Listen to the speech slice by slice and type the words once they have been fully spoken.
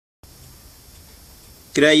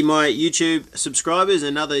G'day my YouTube subscribers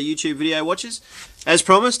and other YouTube video watchers. As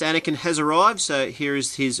promised, Anakin has arrived, so here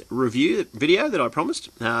is his review video that I promised.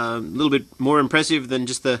 A little bit more impressive than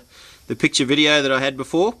just the picture video that I had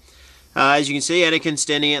before. As you can see, Anakin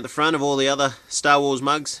standing out the front of all the other Star Wars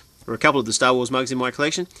mugs, or a couple of the Star Wars mugs in my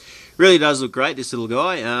collection. Really does look great, this little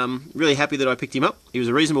guy. Really happy that I picked him up. He was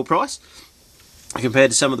a reasonable price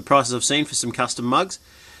compared to some of the prices I've seen for some custom mugs.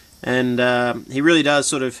 And he really does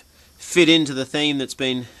sort of fit into the theme that's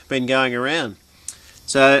been going around.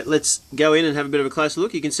 So let's go in and have a bit of a closer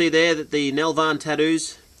look. You can see there that the Nelvaan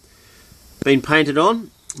tattoos been painted on.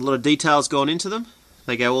 A lot of details gone into them.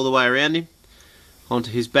 They go all the way around him, onto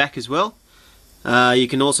his back as well. You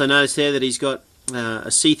can also notice there that he's got a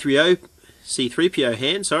C3PO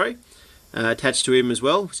hand, attached to him as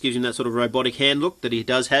well, which gives him that sort of robotic hand look that he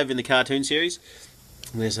does have in the cartoon series.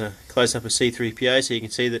 And there's a close-up of C3PO, so you can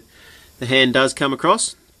see that the hand does come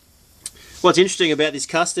across. What's interesting about this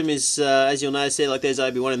custom is, as you'll notice there, like there's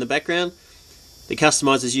Obi-Wan in the background. The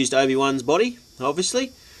customizers used Obi-Wan's body,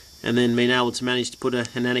 obviously, and then been able to manage to put an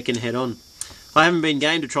Anakin head on. I haven't been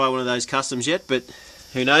game to try one of those customs yet, but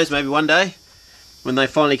who knows, maybe one day, when they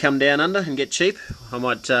finally come down under and get cheap, I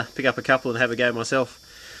might pick up a couple and have a go myself.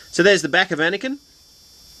 So there's the back of Anakin.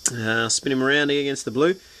 Spin him around against the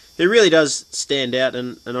blue. It really does stand out,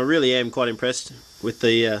 and I really am quite impressed with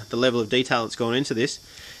the level of detail that's gone into this.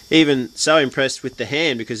 Even so impressed with the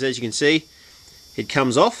hand, because as you can see, it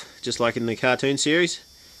comes off just like in the cartoon series,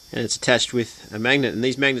 and it's attached with a magnet, and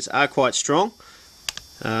these magnets are quite strong,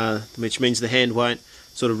 which means the hand won't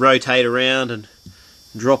sort of rotate around and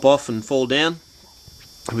drop off and fall down,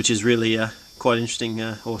 which is really quite interesting,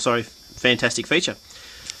 fantastic feature.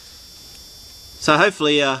 So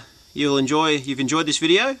hopefully you've enjoyed this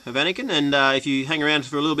video of Anakin, and if you hang around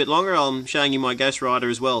for a little bit longer, I'm showing you my Ghost Rider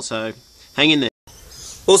as well, so hang in there.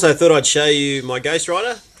 Also thought I'd show you my Ghost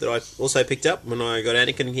Rider that I also picked up when I got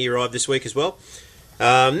Anakin. He arrived this week as well.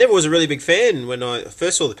 Never was a really big fan when I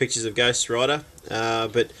first saw the pictures of Ghost Rider,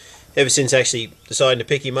 but ever since actually deciding to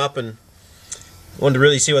pick him up and wanted to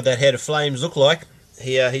really see what that head of flames looked like,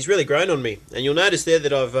 he's really grown on me. And you'll notice there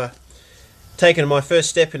that I've taken my first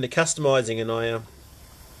step into customizing, and I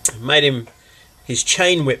made him his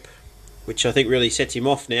chain whip, which I think really sets him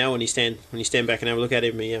off now. When you stand back and have a look at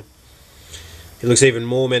him, he looks even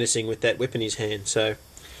more menacing with that whip in his hand. So,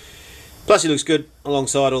 plus he looks good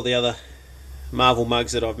alongside all the other Marvel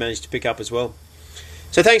mugs that I've managed to pick up as well.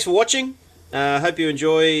 So thanks for watching. Hope you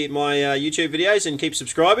enjoy my YouTube videos and keep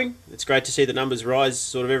subscribing. It's great to see the numbers rise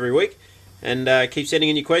sort of every week. And keep sending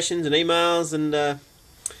in your questions and emails, and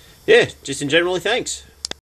yeah, just in generally thanks.